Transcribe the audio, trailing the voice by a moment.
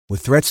With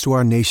threats to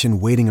our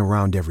nation waiting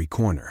around every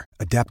corner,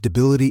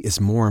 adaptability is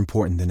more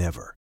important than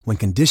ever. When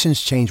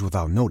conditions change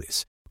without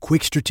notice,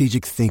 quick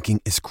strategic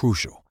thinking is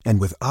crucial.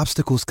 And with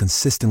obstacles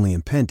consistently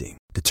impending,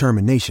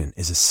 determination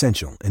is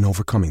essential in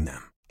overcoming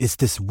them. It's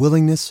this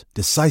willingness,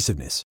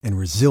 decisiveness, and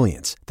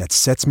resilience that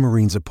sets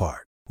Marines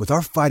apart. With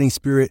our fighting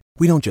spirit,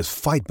 we don't just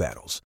fight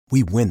battles,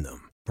 we win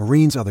them.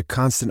 Marines are the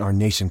constant our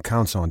nation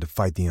counts on to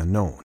fight the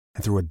unknown.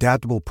 And through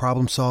adaptable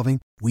problem solving,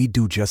 we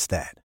do just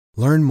that.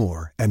 Learn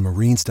more at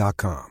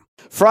marines.com.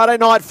 Friday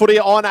night footy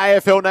on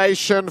AFL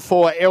Nation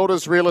for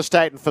Elders Real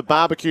Estate and for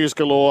Barbecues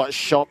Galore.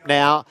 Shop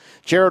now.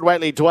 Gerard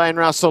Waitley, Dwayne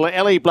Russell,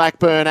 Ellie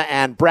Blackburn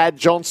and Brad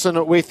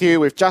Johnson with you.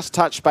 We've just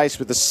touched base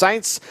with the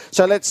Saints,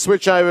 so let's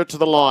switch over to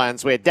the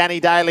Lions, where Danny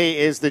Daly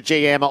is the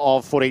GM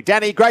of footy.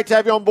 Danny, great to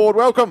have you on board.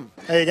 Welcome.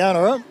 How you going,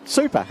 all right?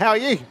 Super. How are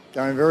you?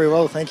 Going very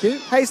well, thank you.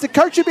 Hey, is the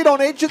coach a bit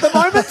on edge at the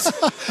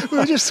moment? We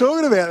were just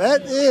talking about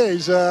that. Yeah,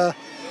 he's...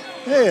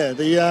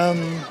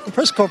 the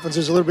press conference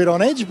is a little bit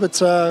on edge, but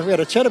we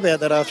had a chat about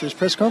that after his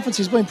press conference.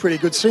 He's been pretty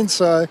good since,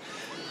 so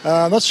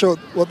I'm not sure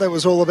what that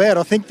was all about.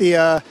 I think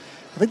the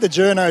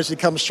journos had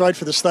come straight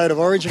for the State of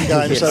Origin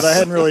game, yes. So they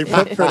hadn't really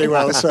prepped pretty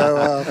well.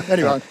 So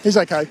anyway, he's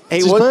okay.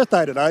 It's his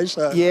birthday today.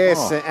 So.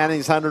 Yes, and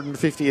his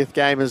 150th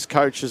game as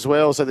coach as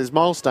well, so there's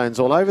milestones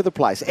all over the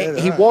place. Yeah,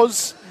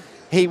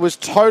 He was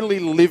totally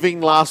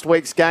living last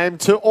week's game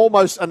to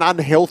almost an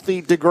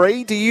unhealthy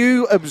degree. Do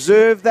you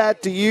observe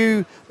that? Do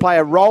you play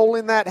a role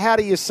in that? How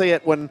do you see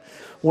it when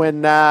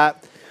a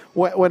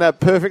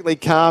perfectly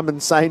calm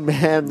and sane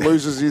man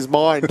loses his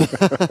mind?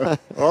 I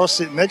was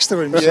sitting next to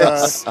him.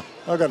 Yes. So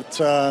I got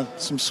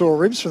some sore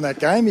ribs from that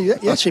game. He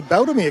actually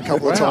belted me a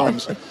couple of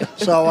times.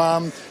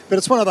 So, but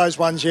it's one of those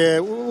ones, yeah,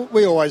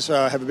 we always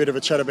have a bit of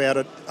a chat about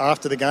it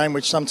after the game,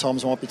 which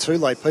sometimes might be too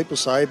late, people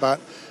say,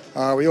 but...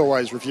 we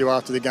always review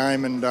after the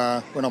game, and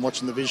when I'm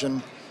watching the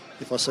vision,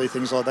 if I see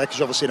things like that, because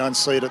obviously I don't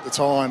see it at the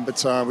time,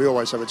 but we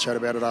always have a chat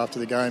about it after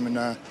the game.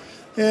 And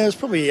it's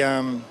probably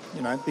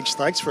big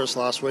stakes for us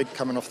last week,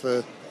 coming off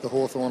the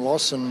Hawthorn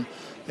loss, and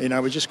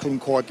we just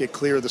couldn't quite get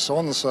clear of the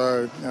Swans.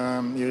 So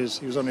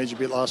he was on edge a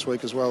bit last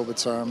week as well,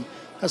 but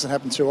hasn't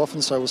happened too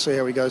often. So we'll see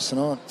how he goes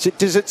tonight. So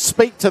does it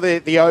speak to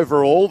the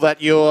overall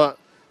that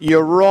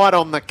you're right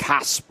on the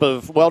cusp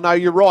of... Well, no,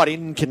 you're right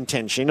in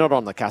contention, not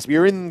on the cusp.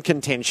 You're in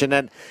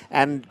contention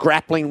and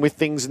grappling with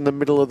things in the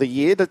middle of the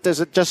year. Does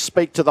it just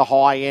speak to the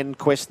high-end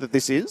quest that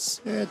this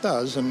is? Yeah, it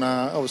does. And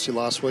obviously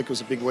last week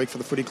was a big week for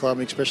the footy club,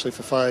 and especially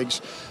for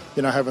Fags.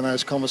 Having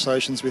those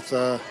conversations with...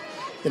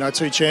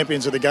 two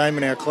champions of the game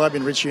in our club,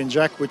 in Richie and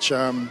Jack, which,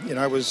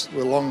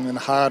 were long and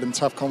hard and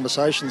tough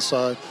conversations.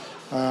 So,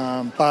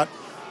 but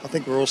I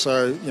think we're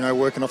also,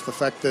 working off the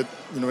fact that,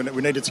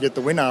 we needed to get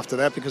the win after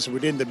that, because if we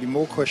didn't, there'd be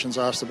more questions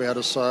asked about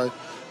us. So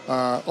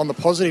on the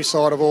positive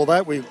side of all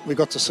that, we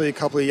got to see a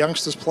couple of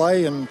youngsters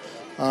play, and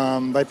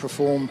they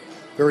perform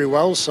very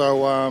well.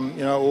 So,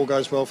 all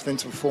goes well for them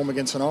to perform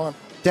again tonight.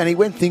 Danny,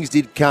 when things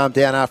did calm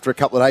down after a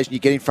couple of days and you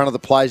get in front of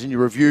the players and you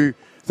review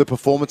the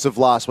performance of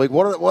last week,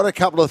 what are a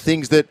couple of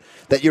things that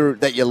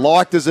you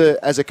liked as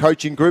a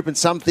coaching group, and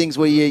some things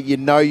where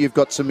you've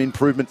got some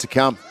improvement to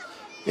come?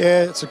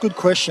 Yeah, it's a good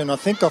question. I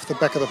think off the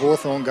back of the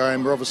Hawthorn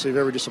game, we're obviously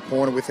very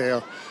disappointed with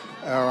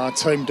our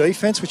team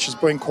defence, which has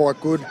been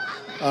quite good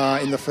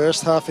in the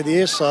first half of the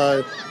year.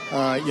 So,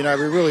 we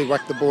really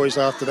whacked the boys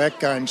after that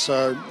game.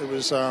 So it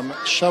was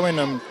showing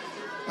them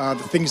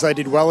the things they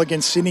did well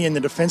against Sydney in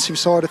the defensive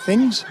side of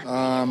things,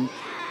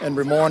 and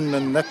reminding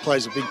them that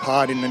plays a big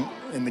part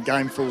in the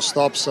game full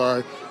stop.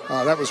 So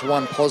that was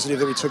one positive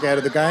that we took out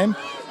of the game.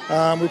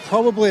 We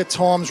probably at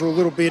times were a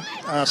little bit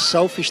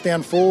selfish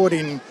down forward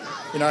in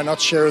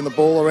not sharing the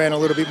ball around a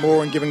little bit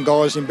more and giving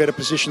guys in better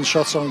position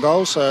shots on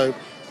goal. So,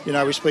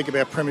 we speak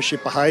about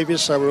premiership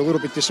behaviours, so we're a little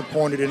bit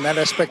disappointed in that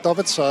aspect of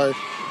it. So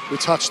we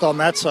touched on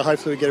that, so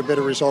hopefully we get a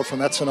better result from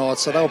that tonight.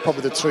 So they were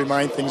probably the two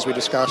main things we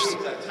discussed.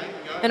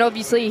 And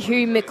obviously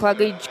Hugh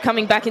McCluggage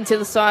coming back into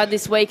the side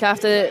this week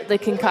after the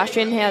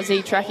concussion. How's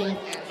he tracking?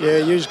 Yeah,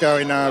 Hugh's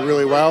going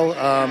really well.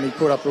 He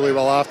put up really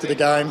well after the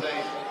game.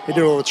 He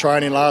did all the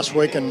training last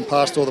week and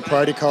passed all the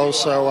protocols,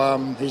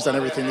 so he's done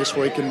everything this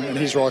week and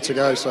he's right to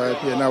go. So,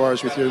 yeah, no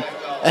worries with you.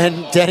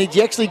 And, Danny, do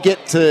you actually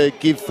get to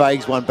give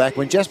Fags one back?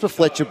 When Jasper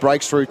Fletcher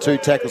breaks through 2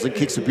 tackles and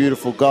kicks a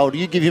beautiful goal, do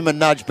you give him a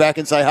nudge back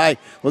and say, hey,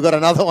 we've got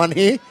another one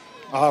here?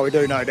 Oh, we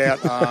do, no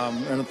doubt.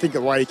 And I think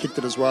the way he kicked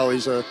it as well,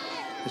 he's a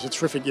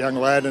terrific young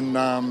lad. And,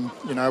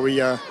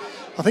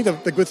 I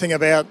think the good thing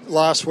about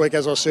last week,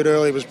 as I said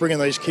earlier, was bringing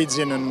these kids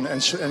in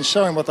and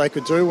showing what they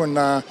could do.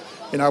 And,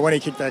 when he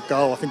kicked that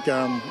goal, I think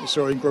we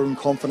saw him grew in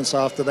confidence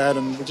after that.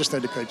 And we just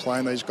need to keep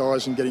playing these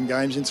guys and getting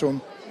games into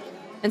them.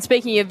 And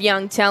speaking of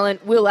young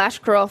talent, Will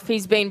Ashcroft,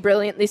 he's been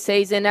brilliant this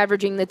season,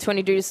 averaging the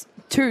 22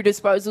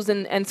 disposals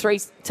and 3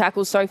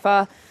 tackles so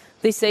far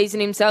this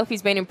season himself.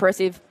 He's been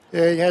impressive.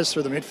 Yeah, he has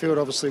through the midfield,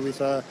 obviously, with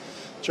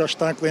Josh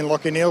Dunkley and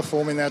Lachie Neale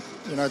forming that,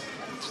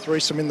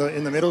 threesome in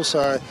the middle.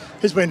 So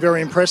he's been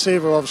very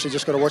impressive. We've obviously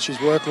just got to watch his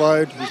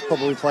workload. He's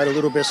probably played a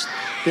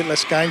bit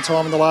less game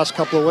time in the last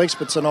couple of weeks,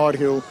 but tonight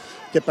he'll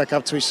get back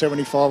up to his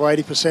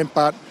 75-80%.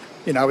 But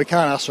you know, we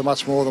can't ask for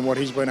much more than what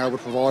he's been able to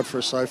provide for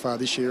us so far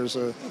this year as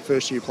a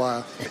first-year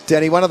player.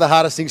 Danny, one of the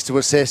hardest things to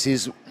assess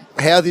is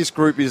how this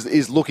group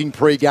is looking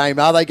pre-game.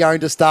 Are they going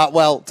to start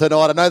well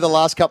tonight? I know the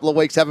last couple of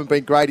weeks haven't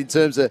been great in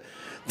terms of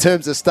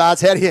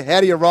starts. How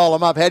do you roll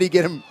them up? How do you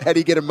get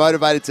them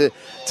motivated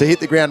to hit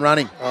the ground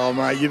running? Oh,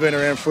 mate, you've been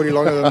around footy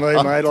longer than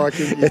me, mate. Like,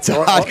 it's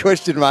a hard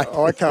question, mate.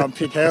 I can't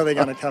pick how they're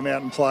going to come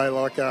out and play.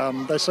 Like,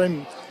 they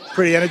seem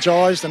pretty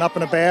energised and up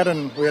and about,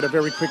 and we had a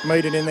very quick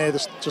meeting in there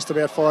just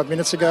about 5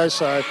 minutes ago.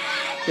 So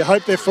you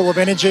hope they're full of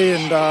energy,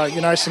 and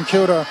you know, St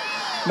Kilda,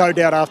 no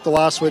doubt after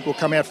last week, will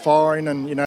come out firing, and you know.